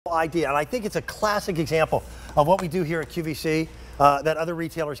whole idea, and I think it's a classic example of what we do here at QVC that other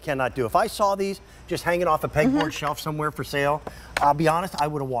retailers cannot do. If I saw these just hanging off a pegboard shelf somewhere for sale, I'll be honest, I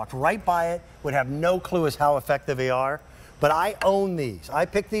would have walked right by it, would have no clue as how effective they are. But I own these. I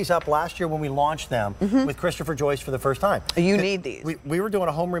picked these up last year when we launched them with Christopher Joyce for the first time. You need these. We were doing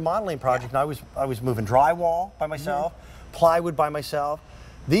a home remodeling project, and I was moving drywall by myself, plywood by myself.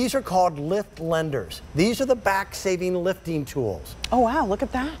 These are called lift lenders. These are the back-saving lifting tools. Oh wow, look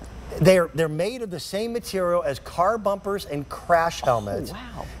at that. They're made of the same material as car bumpers and crash helmets. Oh,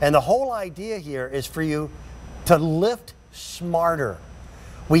 wow. And the whole idea here is for you to lift smarter.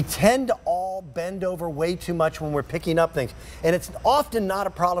 We tend to all bend over way too much when we're picking up things. And it's often not a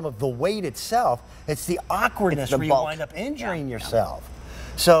problem of the weight itself, it's the awkwardness where you wind up injuring yourself.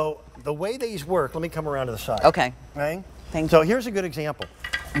 So the way these work, let me come around to the side. Okay. Right? Thank So here's a good example.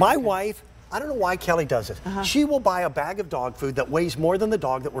 My wife, I don't know why Kelly does this. She will buy a bag of dog food that weighs more than the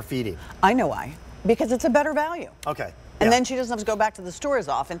dog that we're feeding. I know why. Because it's a better value. Okay. And then she doesn't have to go back to the store as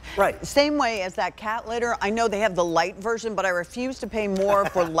often. Right. Same way as that cat litter. I know they have the light version, but I refuse to pay more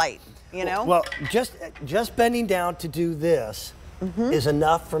for light, you know? Well, just bending down to do this is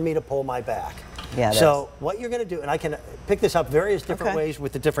enough for me to pull my back. Yeah, so what you're going to do, and I can pick this up various different ways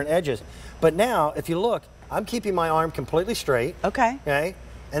with the different edges, but now if you look, I'm keeping my arm completely straight. Okay. Okay.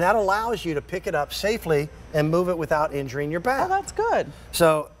 And that allows you to pick it up safely and move it without injuring your back. Oh, that's good.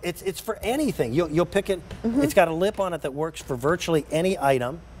 So it's for anything. You'll pick it. It's got a lip on it that works for virtually any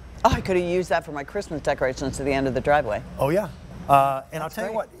item. Oh, I could have used that for my Christmas decorations to the end of the driveway. Oh yeah. And I'll tell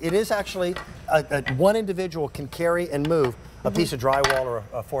you what, it is actually one individual can carry and move a piece of drywall or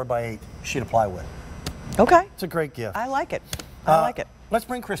a 4x8 sheet of plywood. Okay. It's a great gift. I like it. I like it. Let's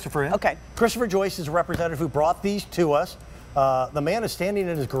bring Christopher in. Okay. Christopher Joyce is a representative who brought these to us. The man is standing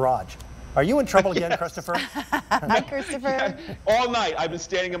in his garage. Are you in trouble again, Christopher? Hi, Christopher. All night I've been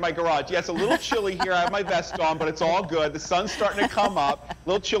standing in my garage. Yeah, it's a little chilly here. I have my vest on, but it's all good. The sun's starting to come up. A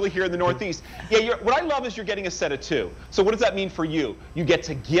little chilly here in the Northeast. Yeah, what I love is you're getting a set of two. So what does that mean for you? You get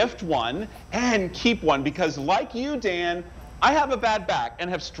to gift one and keep one because like you, Dan, I have a bad back and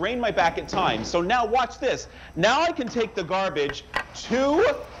have strained my back at times. So now watch this. Now I can take the garbage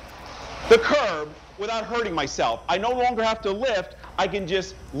to the curb without hurting myself. I no longer have to lift. I can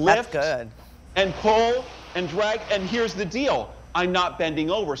just lift and pull and drag. And here's the deal. I'm not bending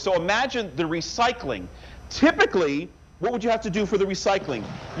over. So imagine the recycling. Typically, what would you have to do for the recycling?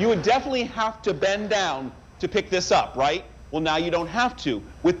 You would definitely have to bend down to pick this up, right? Well, now you don't have to.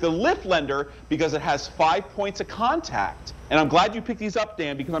 With the lift lender, because it has 5 points of contact, and I'm glad you picked these up,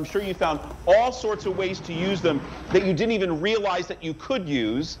 Dan, because I'm sure you found all sorts of ways to use them that you didn't even realize that you could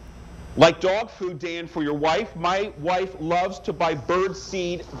use. Like dog food, Dan, for your wife. My wife loves to buy bird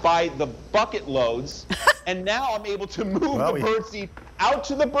seed by the bucket loads. And now I'm able to move the bird seed out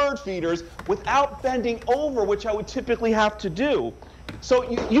to the bird feeders without bending over, which I would typically have to do. So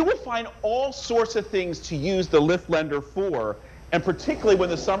you would find all sorts of things to use the lift lender for. And particularly when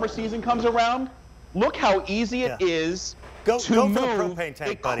the summer season comes around, look how easy it is to move for the propane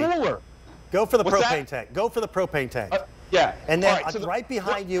tank, buddy. Go for the propane tank. Go for the propane tank. Yeah. And then right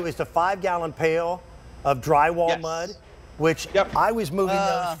behind you is the 5-gallon pail of drywall mud, which I was moving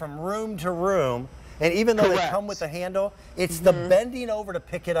those from room to room. And even though they come with a handle, it's the bending over to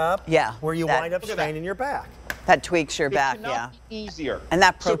pick it up where you wind up straining your back. That tweaks your back, be easier. And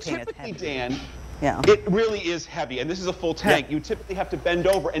that propane is heavy. So typically, Dan, it really is heavy. And this is a full tank. You typically have to bend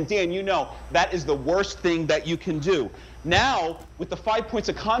over. And Dan, you know, that is the worst thing that you can do. Now, with the 5 points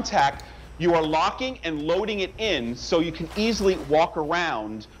of contact, you are locking and loading it in so you can easily walk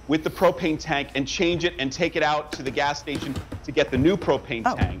around with the propane tank and change it and take it out to the gas station to get the new propane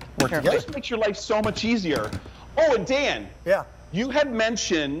tank. It just makes your life so much easier. Oh, and Dan, you had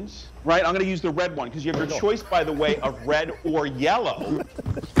mentioned, right, I'm going to use the red one because you have your choice, by the way, of red or yellow.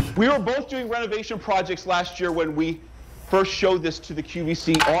 We were both doing renovation projects last year when we first showed this to the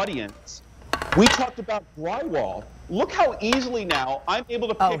QVC audience. We talked about drywall. Look how easily now I'm able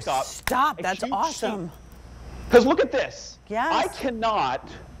to pick up. Stop, that's awesome. Because look at this. Yes. I cannot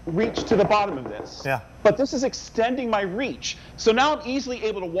reach to the bottom of this. But this is extending my reach. So now I'm easily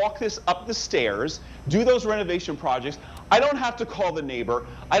able to walk this up the stairs, do those renovation projects. I don't have to call the neighbor.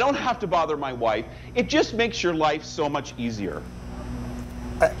 I don't have to bother my wife. It just makes your life so much easier.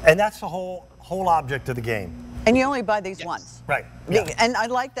 And that's the whole object of the game. And you only buy these once. Right. And I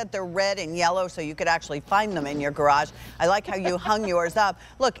like that they're red and yellow so you could actually find them in your garage. I like how you hung yours up.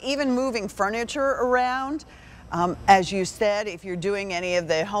 Look, even moving furniture around, as you said, if you're doing any of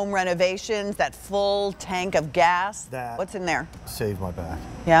the home renovations, that full tank of gas, what's in there? Save my back.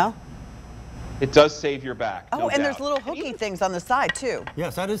 Yeah? It does save your back. Oh, no and doubt. there's little hooky things on the side too.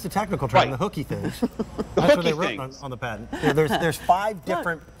 Yes, that is the technical term, Right. the hooky things. The That's what hooky they wrote things. on the patent. Yeah, there's 5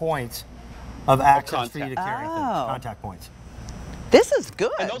 different points of access for you to contact. carry things, Oh. contact points. This is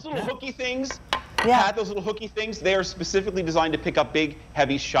good. And those little hooky things, Yeah. Pat, those little hooky things, they are specifically designed to pick up big,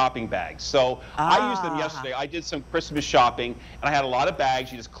 heavy shopping bags. So I used them yesterday. I did some Christmas shopping, and I had a lot of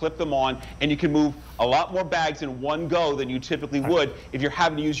bags. You just clip them on, and you can move a lot more bags in one go than you typically would if you're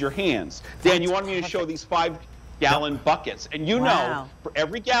having to use your hands. Dan, you wanted me to show these 5-gallon buckets. And you know, Wow. for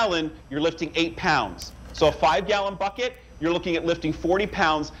every gallon, you're lifting 8 pounds. So a 5-gallon bucket, you're looking at lifting 40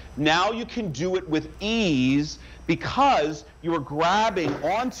 pounds. Now you can do it with ease because you are grabbing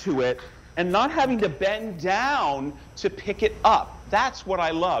onto it and not having to bend down to pick it up. That's what I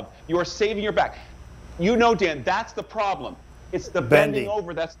love. You are saving your back. You know, Dan, that's the problem. It's the bending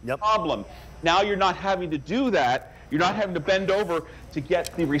over that's the problem. Now you're not having to do that. You're not having to bend over to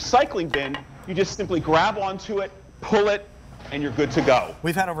get the recycling bin. You just simply grab onto it, pull it, and you're good to go.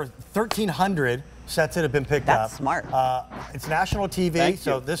 We've had over 1,300 sets that have been picked up. That's smart. It's national TV, Thank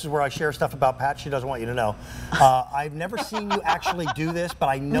so you. this is where I share stuff about Pat she doesn't want you to know. I've never seen you actually do this, but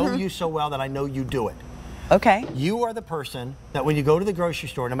I know you so well that I know you do it. Okay. You are the person that when you go to the grocery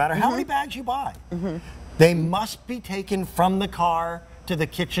store, no matter how many bags you buy, they must be taken from the car to the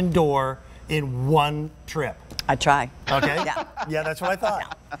kitchen door in one trip. I try. Okay? Yeah. Yeah, that's what I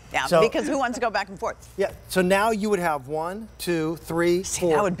thought. Yeah, So- because who wants to go back and forth? Yeah, so now you would have 1, 2, 3, See,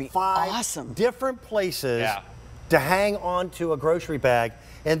 4, that would be 5 awesome. different places Yeah. to hang onto a grocery bag,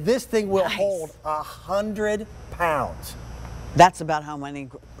 and this thing will Nice. hold 100 pounds. That's about how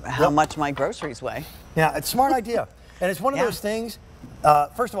much my groceries weigh. Yeah, it's a smart idea. And it's one of Yeah. those things,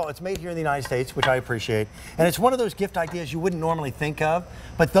 first of all, it's made here in the United States, which I appreciate. And it's one of those gift ideas you wouldn't normally think of,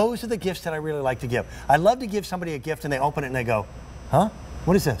 but those are the gifts that I really like to give. I love to give somebody a gift and they open it and they go, huh?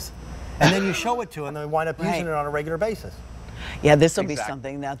 What is this? And then you show it to them and they wind up using Right. it on a regular basis. Yeah, this will be Exactly.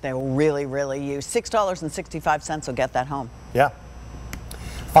 something that they will really, really use. $6.65 will get that home. Yeah.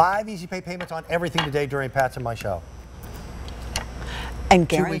 5 easy pay payments on everything today during Pat's and my show. And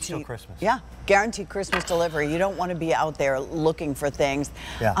 2 guaranteed, weeks till Christmas. Yeah, guaranteed Christmas delivery. You don't want to be out there looking for things.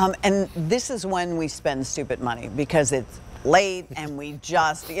 Yeah. And this is when we spend stupid money because it's late and we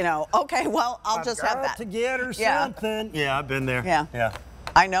just, okay, well, I'll just have that. To get her Yeah. something. Yeah, I've been there. Yeah. Yeah.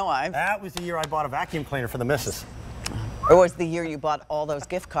 I know I've. That was the year I bought a vacuum cleaner for the missus. It was the year you bought all those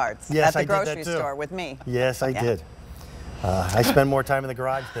gift cards Yes, at the I did that grocery too. store with me. Yes, I Yeah. did. I spend more time in the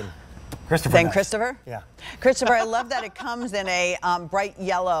garage than Christopher Then does. Christopher? Yeah. Christopher, I love that it comes in a bright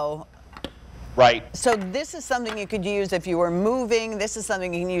yellow. Right. So this is something you could use if you were moving. This is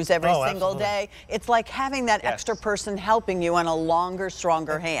something you can use every Oh, single absolutely. day. It's like having that Yes. extra person helping you on a longer,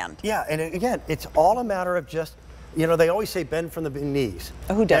 stronger hand. Yeah, and again, it's all a matter of just, they always say bend from the knees.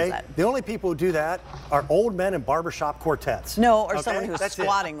 Who does that? The only people who do that are old men in barbershop quartets. No, or Okay? someone who's That's it.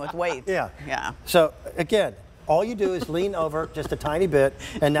 squatting with weights. Yeah. Yeah. So again, all you do is lean over just a tiny bit,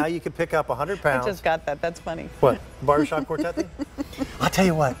 and now you can pick up 100 I pounds. just got that. That's funny. What, barbershop quartet thing? I'll tell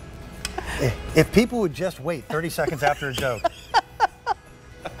you what, if people would just wait 30 seconds after a joke.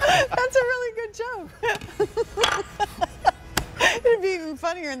 That's a really good joke. It'd be even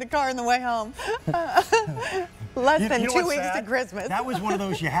funnier in the car on the way home. Less than You know 2 what's weeks to sad? Christmas. That was one of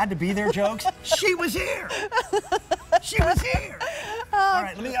those you had to be there jokes. She was here. She was here. All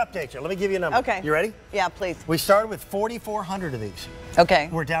right, let me update you. Let me give you a number. Okay. You ready? Yeah, please. We started with 4,400 of these. Okay.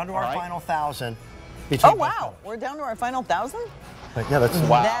 We're down to our right. final 1,000. Oh, wow. We're down to our final 1,000? Yeah, that's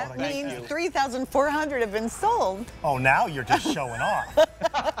Wow. That thank means you. 3,400 have been sold. Oh, now you're just showing off.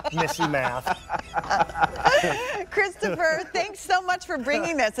 Missy Math. Christopher, thanks so much for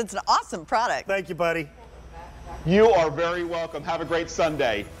bringing this. It's an awesome product. Thank you, buddy. You are very welcome. Have a great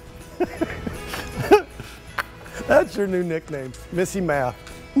Sunday. That's your new nickname, Missy Math.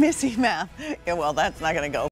 Missy Math. Yeah, well, that's not going to go.